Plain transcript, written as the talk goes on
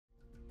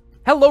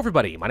Hello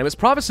everybody, my name is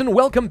Pravus and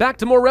welcome back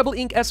to more Rebel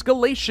Inc.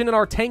 Escalation in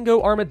our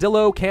Tango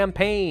Armadillo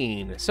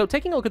campaign. So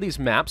taking a look at these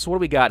maps, what do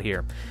we got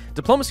here?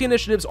 Diplomacy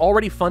initiatives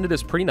already funded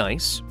is pretty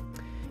nice.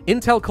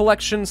 Intel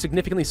collection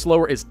significantly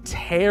slower is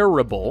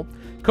terrible.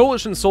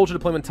 Coalition soldier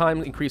deployment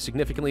time increased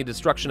significantly.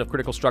 Destruction of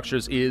critical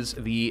structures is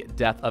the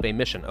death of a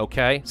mission,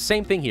 okay?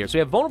 Same thing here. So we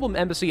have vulnerable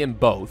embassy in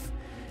both.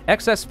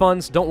 Excess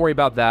funds, don't worry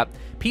about that.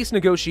 Peace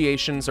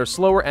negotiations are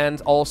slower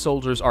and all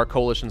soldiers are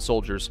coalition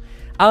soldiers.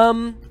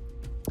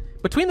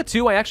 Between the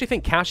two, I actually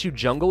think Cashew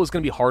Jungle is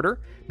going to be harder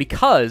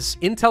because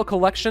Intel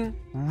Collection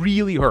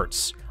really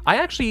hurts. I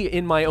actually,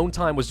 in my own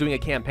time, was doing a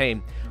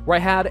campaign where I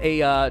had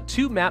a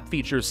two map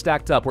features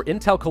stacked up where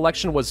Intel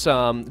Collection was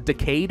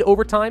decayed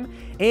over time,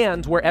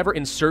 and wherever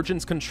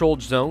insurgents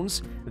controlled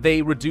zones,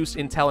 they reduced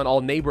Intel in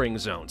all neighboring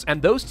zones.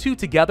 And those two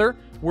together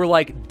were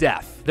like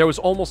death. There was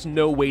almost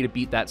no way to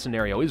beat that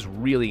scenario. It was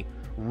really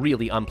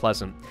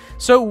unpleasant.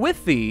 So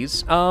with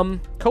these,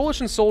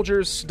 Coalition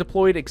soldiers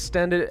deployed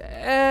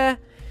extended,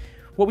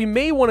 what we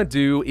may want to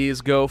do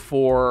is go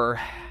for,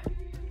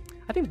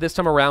 I think this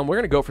time around, we're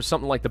going to go for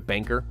something like the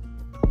Banker.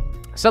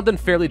 Something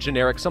fairly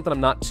generic, something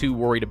I'm not too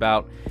worried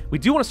about. We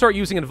do want to start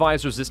using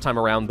advisors this time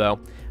around, though.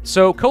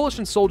 So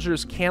Coalition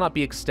soldiers cannot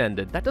be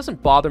extended. That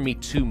doesn't bother me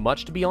too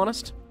much, to be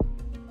honest.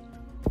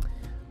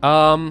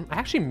 I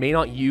actually may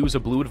not use a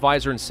blue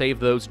advisor and save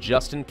those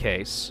just in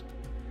case.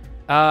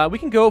 We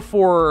can go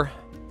for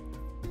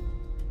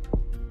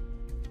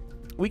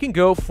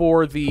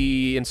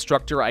the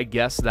instructor, I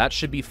guess. That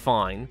should be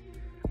fine.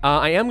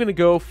 I am going to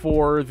go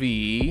for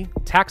the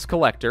tax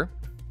collector.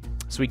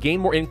 So we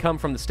gain more income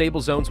from the stable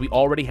zones we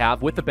already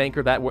have. With the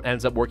banker, that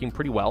ends up working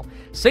pretty well.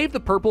 Save the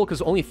purple,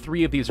 because only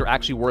 3 of these are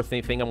actually worth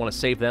anything. I want to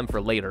save them for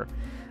later.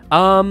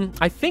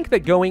 I think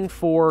that going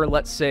for,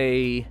 let's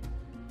say,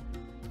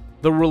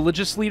 the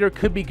religious leader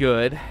could be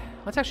good.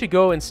 Let's actually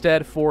go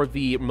instead for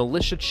the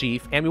militia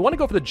chief. And we want to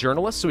go for the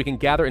journalist so we can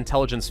gather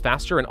intelligence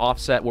faster and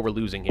offset what we're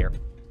losing here.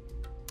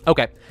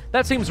 Okay,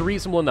 that seems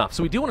reasonable enough.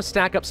 So we do want to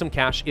stack up some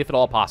cash if at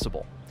all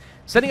possible.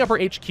 Setting up our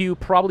HQ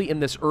probably in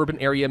this urban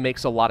area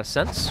makes a lot of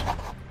sense.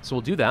 So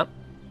we'll do that.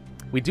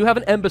 We do have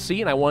an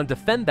embassy, and I want to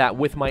defend that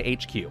with my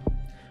HQ.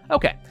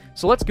 Okay,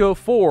 so let's go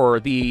for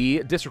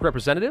the district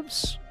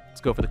representatives.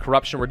 Let's go for the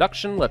corruption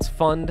reduction. Let's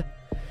fund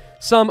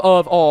some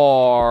of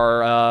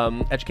our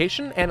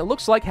education. And it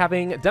looks like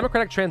having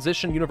democratic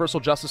transition, universal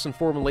justice, and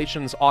foreign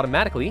relations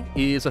automatically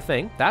is a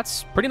thing.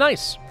 That's pretty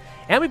nice.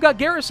 And we've got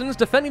garrisons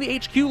defending the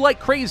HQ like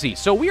crazy,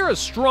 so we are a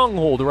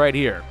stronghold right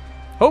here.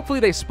 Hopefully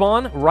they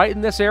spawn right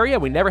in this area.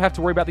 We never have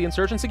to worry about the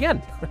insurgents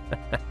again.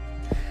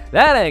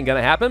 That ain't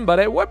gonna happen, but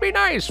it would be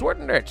nice,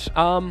 wouldn't it?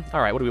 All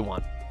right, what do we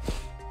want?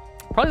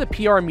 Probably the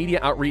PR media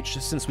outreach,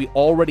 since we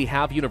already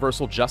have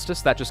universal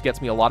justice. That just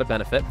gets me a lot of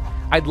benefit.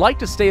 I'd like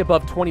to stay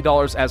above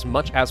 $20 as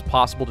much as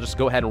possible to just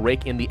go ahead and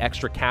rake in the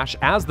extra cash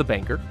as the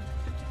banker.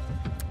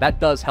 That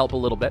does help a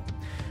little bit.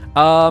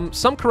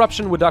 Some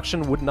corruption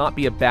reduction would not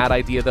be a bad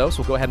idea, though,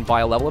 so we'll go ahead and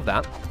buy a level of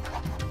that.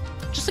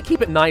 Just to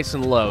keep it nice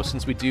and low,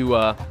 since we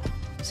do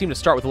seem to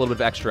start with a little bit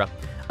of extra.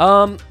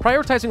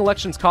 Prioritizing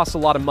elections costs a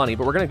lot of money,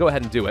 but we're going to go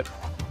ahead and do it.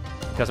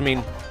 Because, I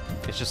mean,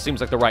 it just seems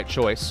like the right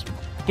choice.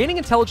 Gaining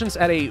intelligence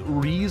at a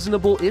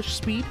reasonable-ish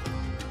speed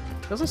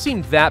doesn't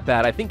seem that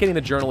bad. I think getting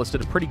the journalist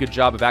did a pretty good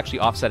job of actually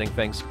offsetting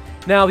things.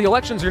 Now, the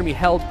elections are going to be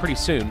held pretty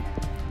soon,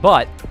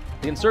 but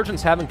the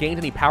insurgents haven't gained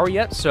any power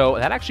yet, so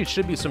that actually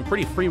should be some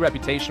pretty free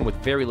reputation with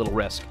very little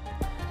risk.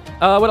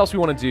 What else we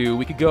want to do?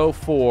 We could go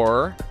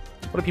for...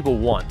 what do people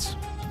want?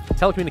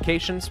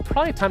 Telecommunications.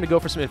 Probably time to go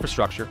for some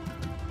infrastructure.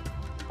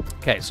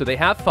 Okay, so they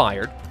have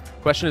fired.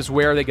 Question is,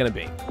 where are they going to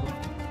be?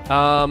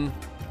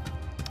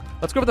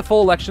 Let's go for the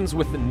full elections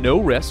with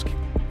no risk.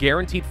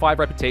 Guaranteed 5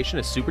 reputation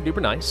is super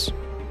duper nice.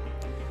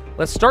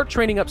 Let's start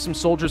training up some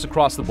soldiers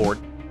across the board.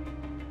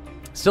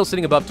 Still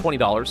sitting above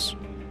 $20.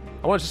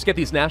 I want to just get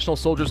these national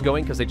soldiers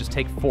going because they just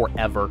take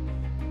forever.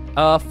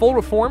 Full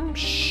reform?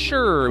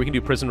 Sure, we can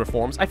do prison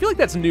reforms. I feel like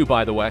that's new,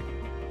 by the way.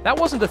 That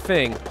wasn't a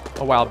thing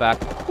a while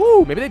back.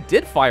 Ooh, maybe they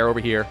did fire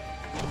over here.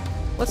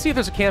 Let's see if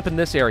there's a camp in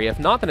this area. If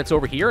not, then it's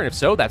over here, and if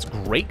so, that's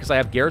great because I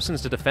have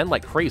garrisons to defend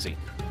like crazy.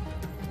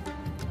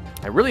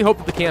 I really hope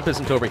that the camp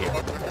isn't over here.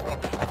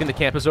 I think the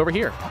camp is over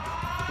here.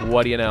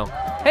 What do you know?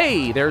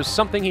 Hey, there's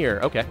something here.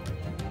 Okay.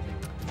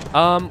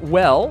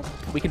 Well,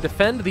 we can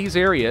defend these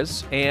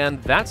areas,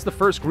 and that's the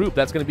first group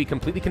that's going to be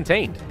completely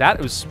contained. That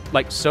was,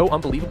 like, so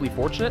unbelievably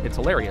fortunate. It's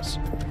hilarious.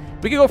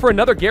 We could go for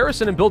another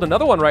garrison and build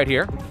another one right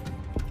here.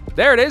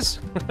 There it is.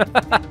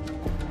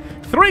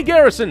 3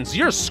 garrisons.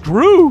 You're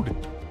screwed.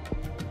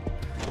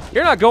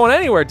 You're not going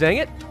anywhere, dang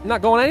it. You're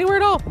not going anywhere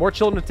at all. More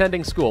children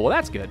attending school. Well,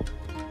 that's good.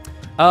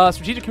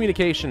 Strategic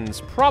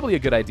communications. Probably a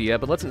good idea,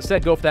 but let's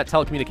instead go for that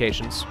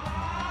telecommunications.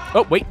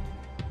 Oh, wait.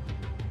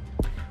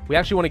 We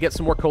actually want to get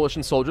some more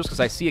coalition soldiers because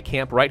I see a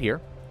camp right here.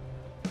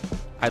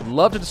 I'd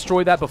love to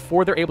destroy that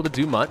before they're able to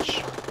do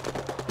much.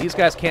 These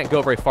guys can't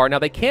go very far. Now,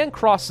 they can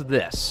cross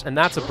this, and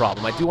that's a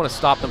problem. I do want to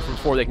stop them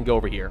before they can go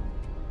over here.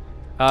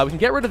 We can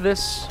get rid of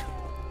this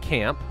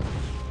camp.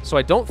 So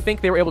I don't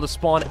think they were able to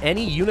spawn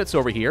any units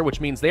over here,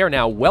 which means they are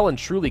now well and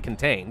truly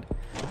contained.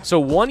 So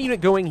 1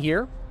 unit going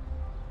here,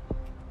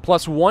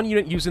 plus 1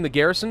 unit using the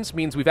garrisons,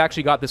 means we've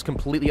actually got this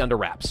completely under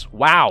wraps.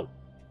 Wow.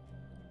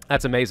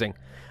 That's amazing.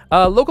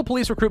 Local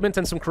police recruitment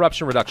and some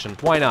corruption reduction.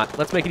 Why not?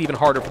 Let's make it even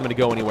harder for them to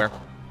go anywhere,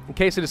 in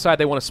case they decide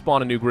they want to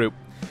spawn a new group.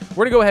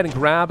 We're going to go ahead and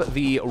grab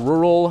the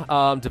rural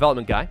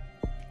development guy.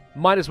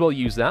 Might as well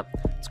use that.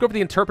 Let's go for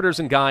the interpreters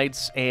and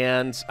guides,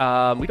 and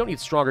we don't need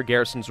stronger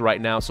garrisons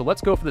right now, so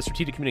let's go for the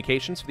strategic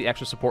communications for the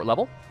extra support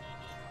level.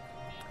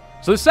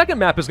 So the second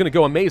map is going to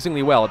go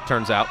amazingly well, it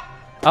turns out.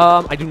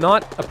 I do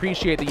not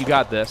appreciate that you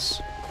got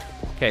this.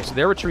 Okay, so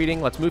they're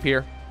retreating. Let's move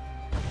here.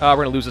 We're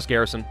going to lose this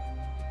garrison.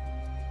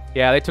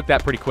 Yeah, they took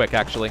that pretty quick,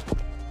 actually.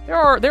 There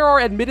are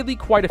admittedly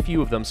quite a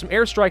few of them. Some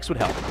airstrikes would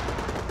help.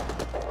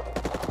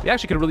 We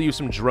actually could really use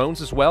some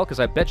drones as well, because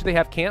I bet you they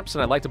have camps,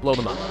 and I'd like to blow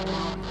them up.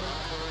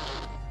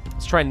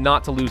 Let's try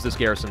not to lose this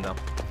garrison, though.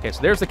 Okay,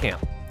 so there's the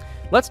camp.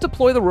 Let's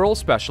deploy the rural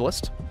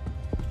specialist,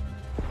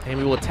 and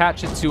we will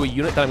attach it to a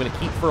unit that I'm going to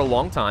keep for a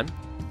long time.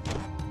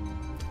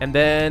 And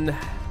then,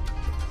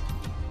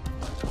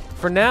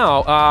 for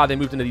now, they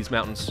moved into these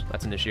mountains.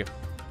 That's an issue.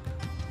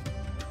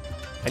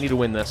 I need to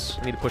win this.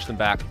 I need to push them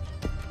back.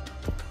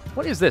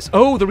 What is this?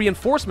 Oh, the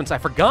reinforcements. I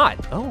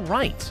forgot. Oh,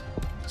 right.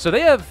 So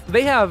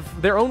they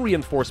have their own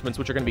reinforcements,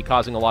 which are going to be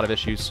causing a lot of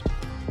issues.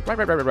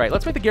 Right.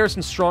 Let's make the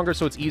garrison stronger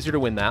so it's easier to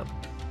win that.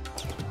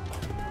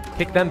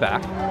 Kick them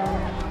back.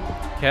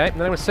 Okay, and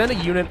then I'm going to send a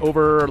unit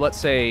over, let's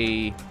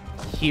say,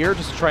 here,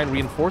 just to try and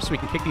reinforce so we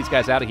can kick these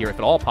guys out of here, if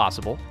at all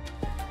possible.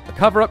 A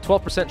cover-up,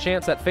 12%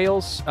 chance. That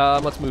fails.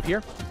 Let's move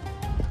here.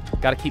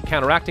 Got to keep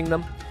counteracting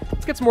them.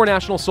 Let's get some more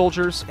national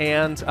soldiers,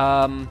 and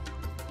what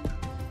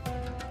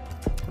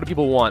do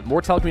people want?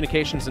 More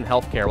telecommunications and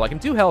healthcare. Well, I can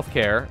do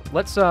healthcare.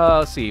 Let's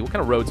see. What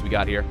kind of roads we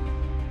got here?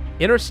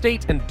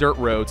 Interstate and dirt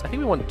roads. I think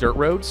we want dirt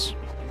roads,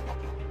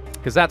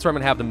 because that's where I'm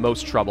going to have the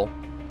most trouble.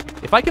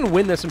 If I can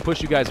win this and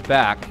push you guys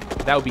back,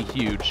 that would be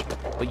huge.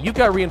 But you've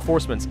got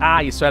reinforcements. Ah,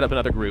 you set up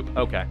another group.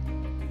 Okay.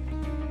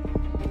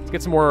 Let's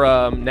get some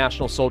more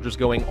national soldiers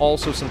going.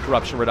 Also some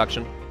corruption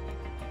reduction.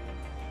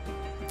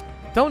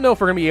 Don't know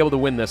if we're going to be able to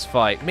win this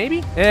fight.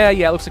 Maybe? Yeah,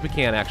 it looks like we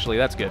can, actually.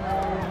 That's good.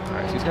 All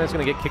right, so these guys are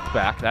going to get kicked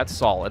back. That's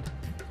solid.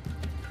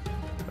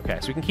 Okay,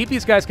 so we can keep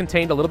these guys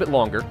contained a little bit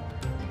longer.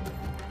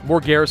 More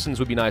garrisons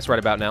would be nice right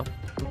about now.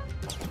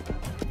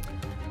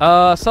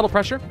 Subtle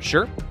pressure?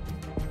 Sure.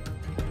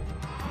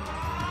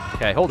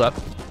 Okay, hold up.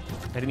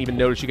 I didn't even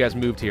notice you guys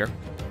moved here.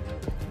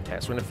 Okay,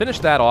 so we're going to finish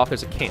that off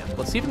as a camp.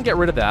 Let's see if we can get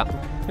rid of that.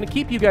 I'm going to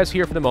keep you guys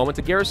here for the moment.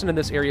 The garrison in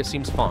this area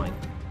seems fine.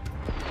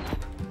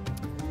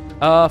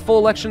 Full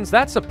elections.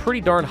 That's a pretty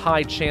darn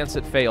high chance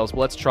it fails, but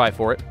let's try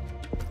for it.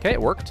 Okay,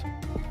 it worked.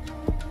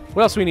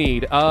 What else do we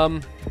need?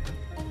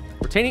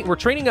 We're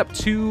training up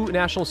 2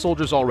 national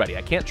soldiers already.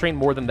 I can't train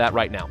more than that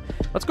right now.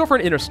 Let's go for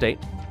an interstate.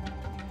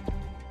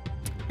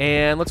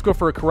 And let's go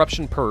for a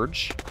corruption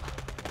purge.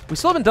 We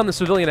still haven't done the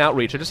civilian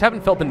outreach. I just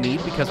haven't felt the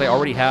need because I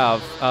already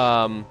have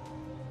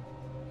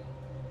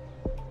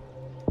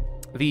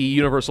the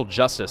universal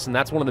justice, and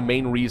that's one of the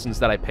main reasons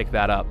that I picked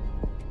that up.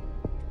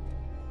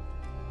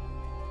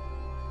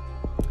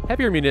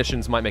 Heavier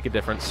munitions might make a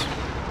difference.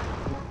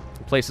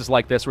 In places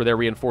like this where they're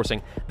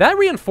reinforcing. That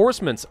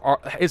reinforcements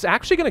is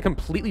actually going to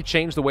completely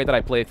change the way that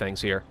I play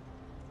things here.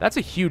 That's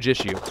a huge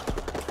issue.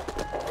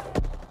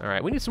 All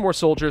right, we need some more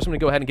soldiers. I'm going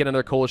to go ahead and get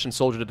another coalition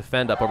soldier to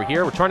defend up over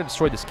here. We're trying to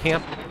destroy this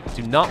camp.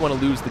 Do not want to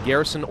lose the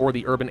garrison or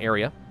the urban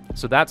area.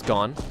 So that's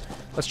gone.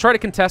 Let's try to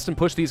contest and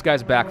push these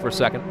guys back for a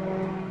second.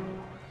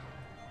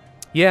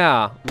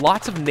 Yeah,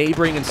 lots of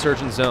neighboring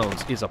insurgent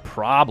zones is a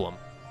problem.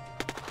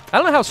 I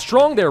don't know how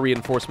strong their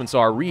reinforcements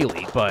are,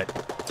 really, but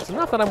it's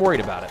enough that I'm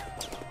worried about it.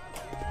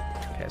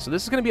 Okay, so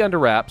this is going to be under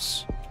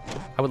wraps.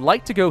 I would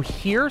like to go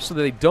here so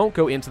that they don't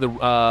go into the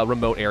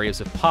remote areas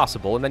if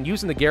possible, and then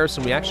using the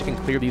garrison, we actually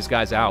can clear these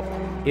guys out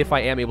if I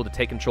am able to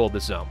take control of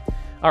this zone.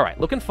 All right,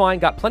 looking fine.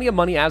 Got plenty of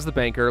money as the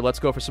banker. Let's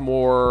go for some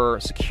more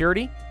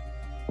security.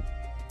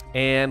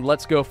 And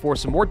let's go for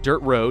some more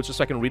dirt roads just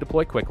so I can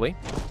redeploy quickly.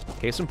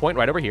 Case in point,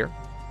 right over here.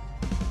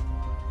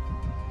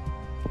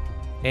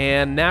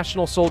 And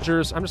national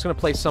soldiers, I'm just going to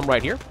place some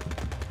right here.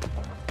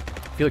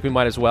 Feel like we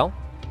might as well.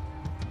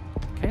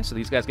 Okay, so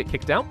these guys get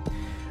kicked out.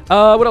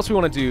 What else we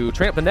want to do?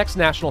 Train up the next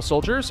national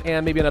soldiers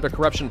and maybe another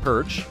corruption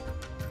purge.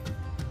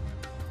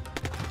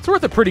 It's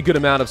worth a pretty good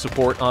amount of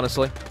support,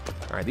 honestly.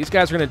 All right, these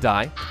guys are going to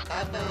die.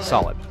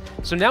 Solid.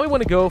 So now we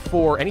want to go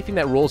for anything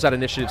that rolls out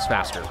initiatives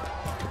faster.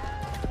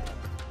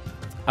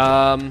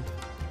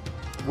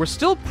 We're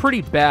still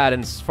pretty bad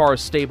as far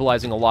as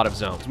stabilizing a lot of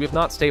zones. We have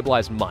not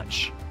stabilized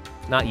much.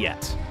 Not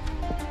yet.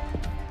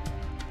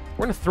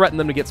 We're going to threaten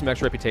them to get some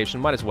extra reputation.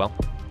 Might as well.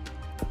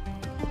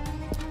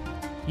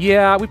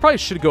 Yeah, we probably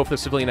should go for the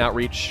civilian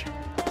outreach.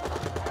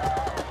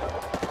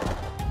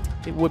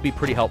 It would be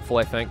pretty helpful,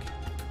 I think.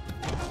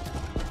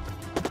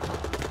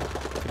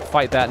 Can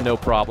fight that, no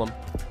problem.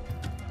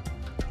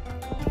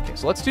 Okay,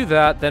 so let's do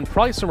that. Then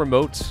probably some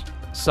remote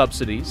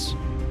subsidies.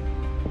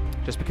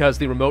 just because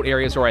the remote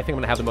areas are where I think I'm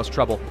going to have the most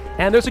trouble.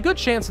 And there's a good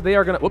chance that they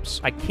are going to...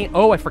 Whoops, I can't...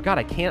 Oh, I forgot.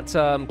 I can't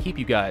keep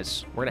you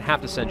guys. We're going to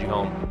have to send you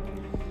home.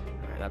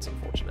 All right, that's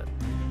unfortunate.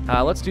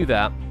 Let's do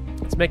that.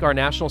 Let's make our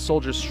national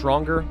soldiers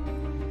stronger.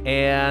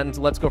 And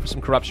let's go for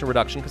some corruption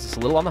reduction, because it's a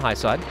little on the high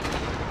side.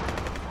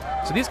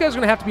 So these guys are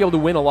going to have to be able to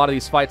win a lot of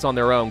these fights on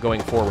their own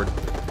going forward.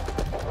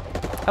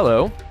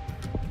 Hello.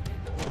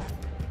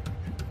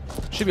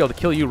 Should be able to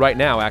kill you right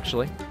now,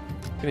 actually.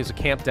 There's a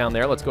camp down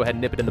there. Let's go ahead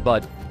and nip it in the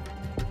bud.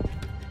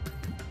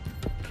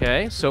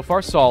 Okay, so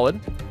far solid.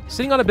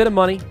 Sitting on a bit of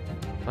money.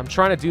 I'm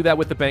trying to do that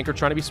with the banker,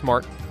 trying to be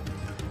smart.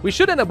 We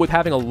should end up with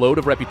having a load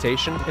of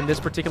reputation in this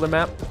particular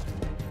map,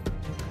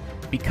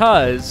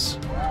 because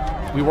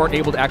we weren't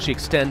able to actually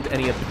extend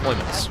any of the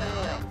deployments.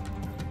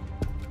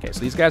 Okay, so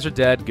these guys are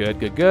dead. Good,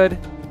 good, good.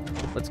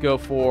 Let's go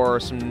for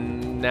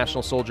some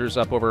national soldiers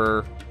up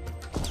over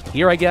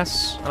here, I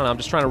guess. I don't know, I'm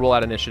just trying to roll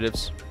out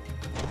initiatives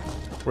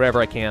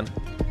wherever I can.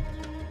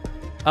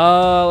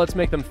 Let's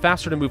make them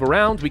faster to move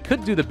around. We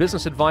could do the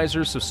business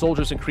advisors so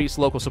soldiers increase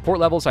local support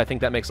levels. I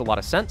think that makes a lot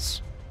of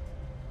sense.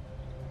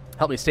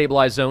 Help me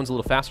stabilize zones a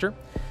little faster.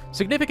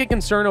 Significant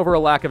concern over a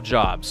lack of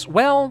jobs.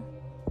 Well,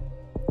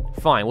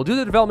 fine. We'll do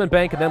the development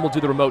bank, and then we'll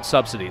do the remote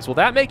subsidies. Will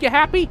that make you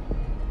happy?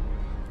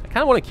 I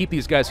kind of want to keep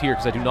these guys here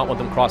because I do not want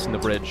them crossing the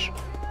bridge.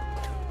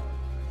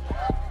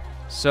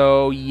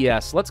 So,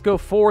 yes, let's go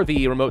for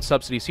the remote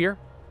subsidies here.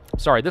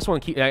 Sorry, this one,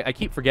 I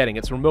keep forgetting.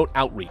 It's remote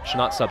outreach,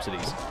 not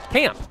subsidies.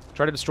 Camp!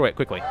 Try to destroy it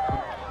quickly.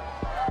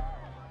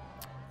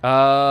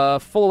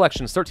 Full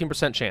elections,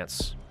 13%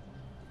 chance.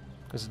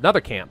 There's another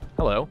camp.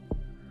 Hello.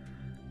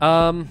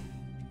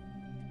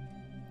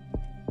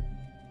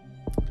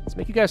 Let's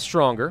make you guys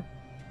stronger.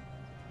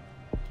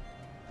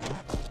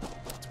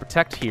 Let's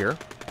protect here.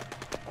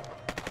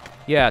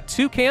 Yeah,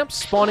 2 camps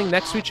spawning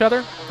next to each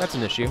other. That's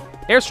an issue.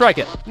 Airstrike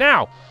it!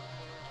 Now!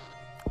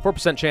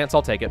 4% chance,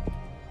 I'll take it.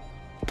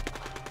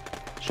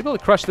 Should be able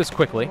to crush this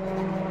quickly.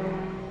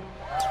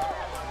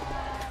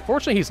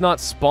 Fortunately, he's not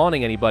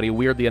spawning anybody,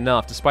 weirdly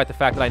enough, despite the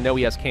fact that I know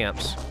he has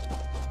camps.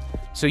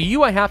 So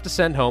you I have to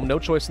send home, no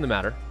choice in the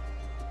matter.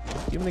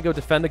 You're going to go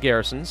defend the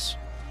garrisons.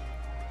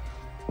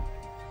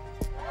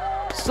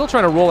 Still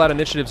trying to roll out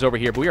initiatives over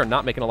here, but we are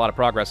not making a lot of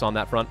progress on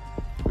that front.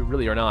 We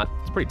really are not.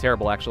 It's pretty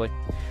terrible, actually.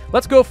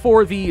 Let's go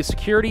for the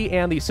security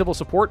and the civil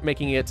support,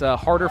 making it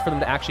harder for them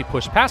to actually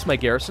push past my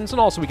garrisons,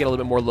 and also we get a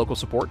little bit more local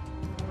support.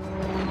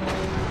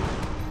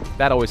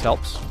 That always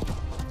helps.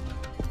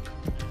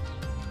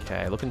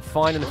 Okay, looking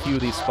fine in a few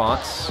of these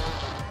spots.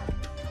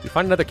 Did we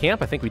find another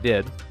camp? I think we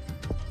did.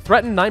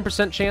 Threaten,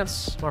 9%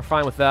 chance. We're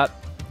fine with that.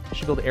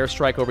 Should be able to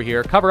airstrike over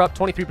here. Cover up,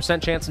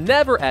 23% chance.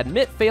 Never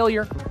admit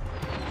failure.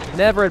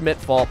 Never admit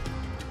fault.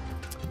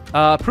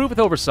 Prove with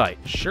oversight.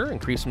 Sure,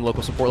 increase some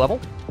local support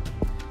level.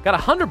 Got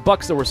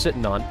 $100 that we're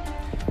sitting on.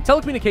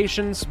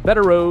 Telecommunications,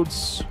 better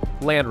roads,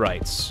 land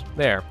rights.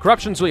 There.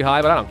 Corruption's really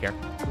high, but I don't care.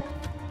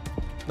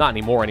 Not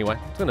anymore, anyway.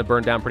 It's going to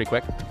burn down pretty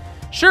quick.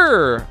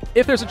 Sure,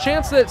 if there's a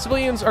chance that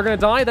civilians are going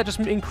to die, that just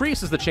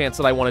increases the chance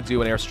that I want to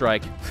do an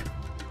airstrike.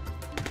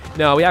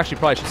 No, we actually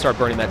probably should start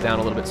burning that down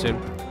a little bit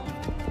soon.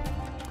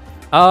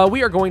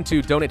 We are going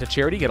to donate to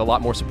charity, get a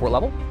lot more support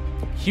level.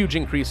 Huge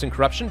increase in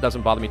corruption,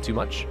 doesn't bother me too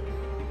much.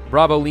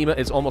 Bravo Lima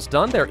is almost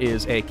done. There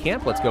is a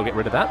camp. Let's go get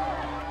rid of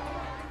that.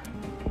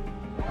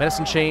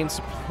 Medicine chains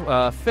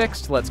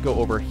fixed. Let's go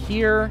over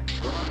here.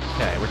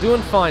 Okay, we're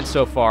doing fine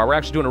so far. We're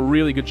actually doing a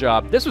really good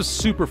job. This was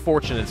super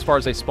fortunate as far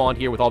as they spawned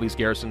here with all these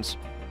garrisons.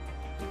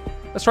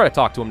 Let's try to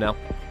talk to them now.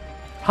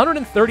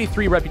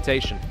 133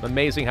 reputation.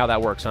 Amazing how that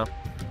works,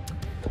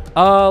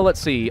 huh? Let's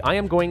see. I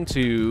am going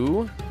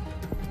to...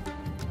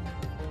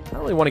 I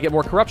don't really want to get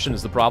more corruption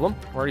is the problem.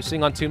 We're already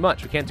sitting on too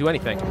much. We can't do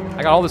anything.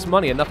 I got all this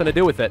money and nothing to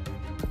do with it.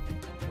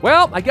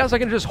 Well, I guess I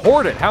can just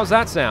hoard it. How's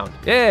that sound?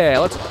 Yeah,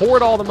 let's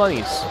hoard all the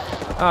monies.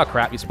 Oh,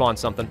 crap. You spawned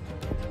something.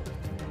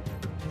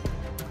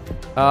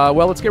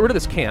 Well, let's get rid of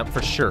this camp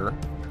for sure.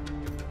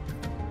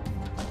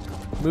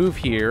 Move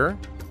here.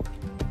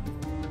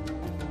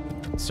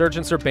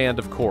 Insurgents are banned,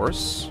 of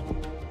course.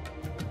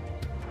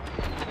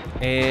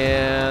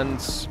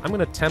 And I'm going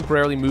to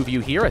temporarily move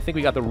you here. I think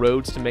we got the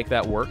roads to make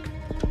that work.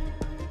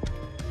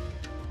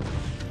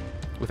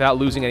 Without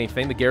losing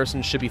anything, the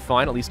garrison should be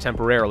fine, at least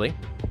temporarily.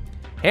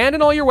 Hand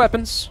in all your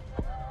weapons.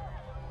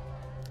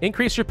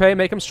 Increase your pay,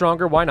 make them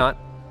stronger. Why not?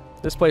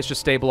 This place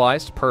just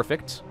stabilized.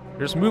 Perfect.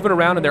 They're just moving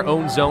around in their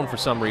own zone for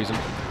some reason.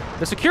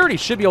 The security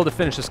should be able to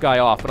finish this guy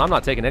off, but I'm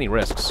not taking any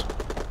risks.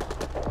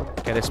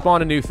 Okay, they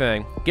spawned a new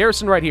thing.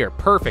 Garrison right here.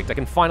 Perfect. I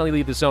can finally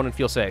leave the zone and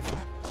feel safe.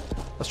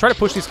 Let's try to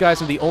push these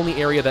guys into the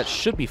only area that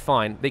should be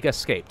fine. They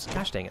escaped.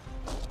 Gosh dang it.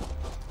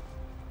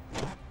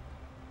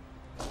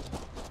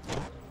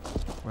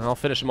 Well, I'll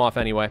finish them off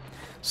anyway.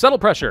 Settle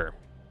pressure.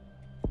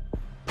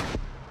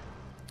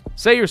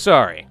 Say you're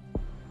sorry.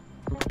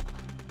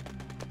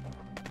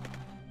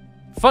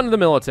 Fund the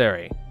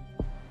military.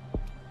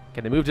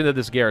 Okay, they moved into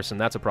this garrison.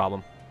 That's a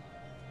problem.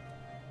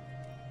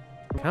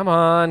 Come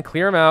on,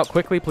 clear them out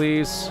quickly,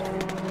 please.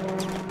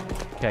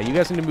 Okay, you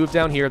guys need to move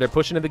down here. They're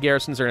pushing into the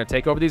garrisons. They're going to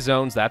take over these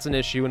zones. That's an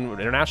issue, and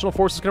international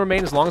forces can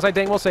remain as long as I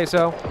dang well say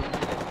so.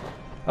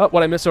 Oh,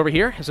 what I miss over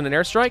here is an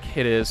airstrike.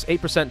 It is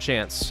 8%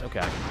 chance.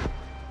 Okay.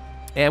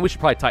 And we should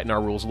probably tighten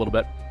our rules a little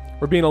bit.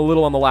 We're being a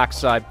little on the lax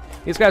side.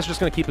 These guys are just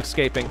going to keep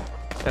escaping.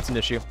 That's an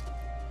issue.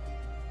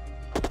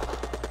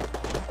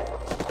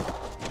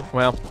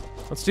 Well,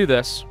 let's do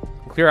this.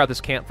 Clear out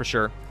this camp for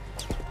sure.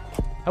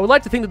 I would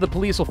like to think that the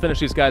police will finish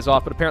these guys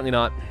off, but apparently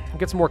not. I'll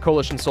get some more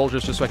coalition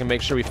soldiers just so I can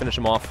make sure we finish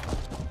them off.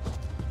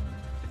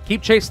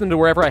 Keep chasing them to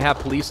wherever I have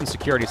police and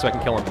security so I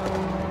can kill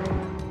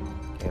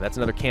them. Okay, that's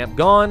another camp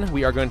gone.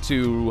 We are going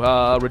to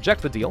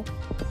reject the deal.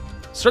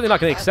 Certainly not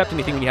going to accept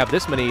anything when you have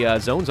this many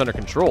zones under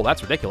control.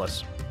 That's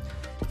ridiculous.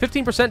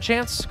 15%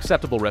 chance,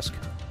 acceptable risk.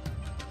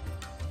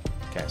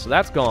 Okay, so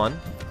that's gone.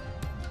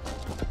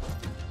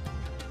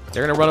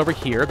 They're going to run over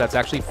here. That's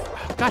actually...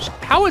 Gosh,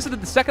 how is it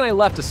that the second I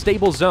left a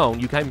stable zone,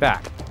 you came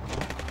back?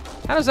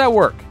 How does that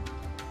work?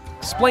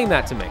 Explain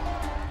that to me.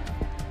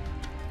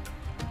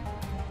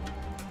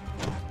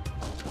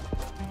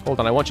 Hold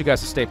on, I want you guys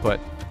to stay put.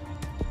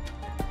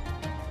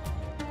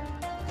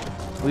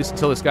 At least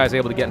until this guy's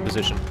able to get in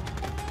position.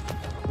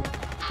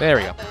 There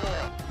we go.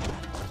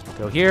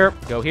 Go here,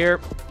 go here.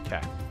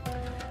 Okay.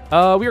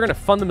 We are going to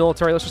fund the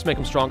military. Let's just make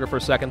them stronger for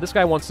a second. This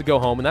guy wants to go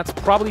home, and that's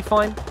probably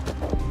fine.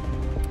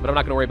 But I'm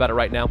not going to worry about it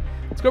right now.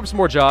 Let's go for some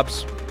more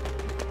jobs.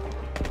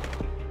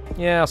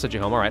 Yeah, I'll send you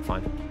home. All right,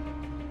 fine.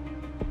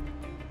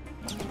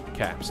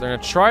 Okay, so they're going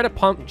to try to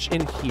punch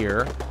in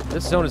here.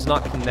 This zone is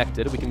not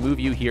connected. We can move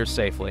you here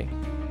safely.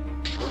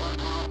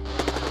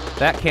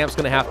 That camp's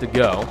going to have to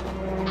go.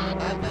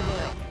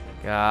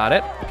 Got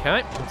it.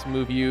 Okay, let's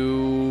move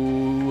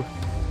you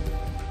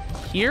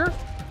here.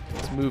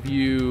 Let's move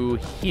you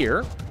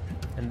here.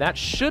 And that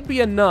should be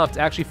enough to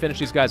actually finish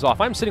these guys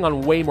off. I'm sitting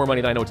on way more money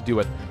than I know what to do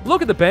with.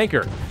 Look at the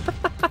banker.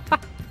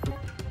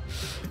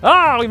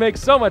 Ah, we make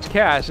so much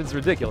cash. It's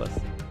ridiculous.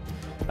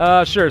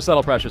 Sure,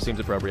 subtle pressure seems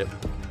appropriate.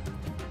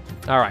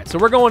 All right, so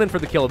we're going in for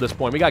the kill at this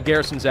point. We got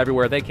garrisons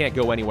everywhere. They can't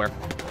go anywhere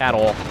at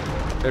all.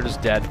 They're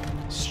just dead.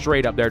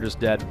 Straight up, they're just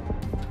dead.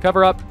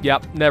 Cover up.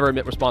 Yep, never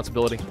admit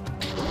responsibility.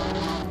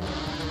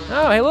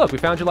 Oh, hey, look, we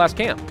found your last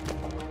camp.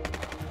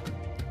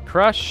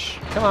 Crush.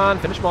 Come on,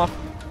 finish them off.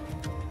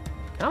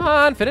 Come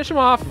on, finish them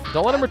off.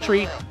 Don't let them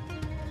retreat.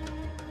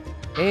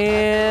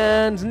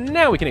 And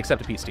now we can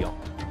accept a peace deal.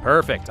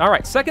 Perfect. All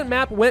right, second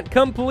map went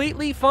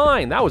completely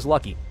fine. That was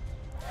lucky.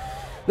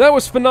 That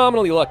was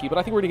phenomenally lucky, but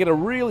I think we're going to get a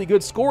really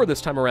good score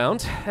this time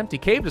around. Empty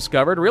cave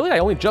discovered. Really? I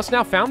only just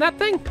now found that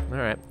thing? All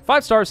right.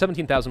 5 stars,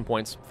 17,000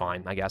 points.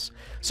 Fine, I guess.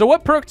 So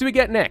what perk do we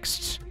get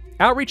next?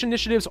 Outreach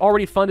initiatives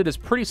already funded is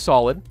pretty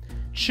solid.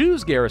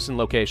 Choose garrison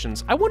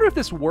locations. I wonder if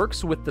this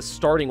works with the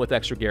starting with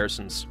extra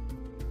garrisons.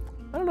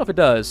 I don't know if it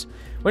does.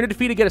 We're going to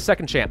defeat to get a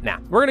second champ. Nah,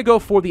 we're going to go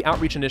for the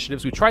outreach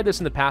initiatives. We tried this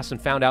in the past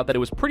and found out that it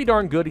was pretty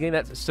darn good getting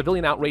that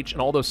civilian outreach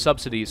and all those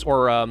subsidies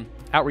or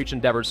outreach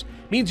endeavors.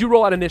 Means you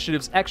roll out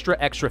initiatives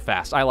extra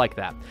fast. I like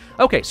that.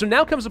 Okay, so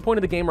now comes the point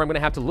of the game where I'm going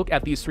to have to look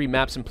at these 3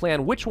 maps and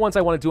plan which ones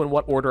I want to do in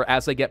what order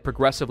as they get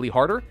progressively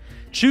harder.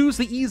 Choose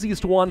the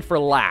easiest one for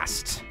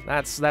last.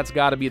 That's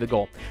got to be the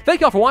goal. Thank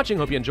you all for watching.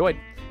 Hope you enjoyed.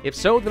 If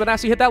so, then I'd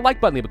ask you to hit that like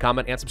button, leave a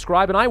comment, and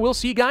subscribe, and I will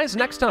see you guys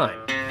next time.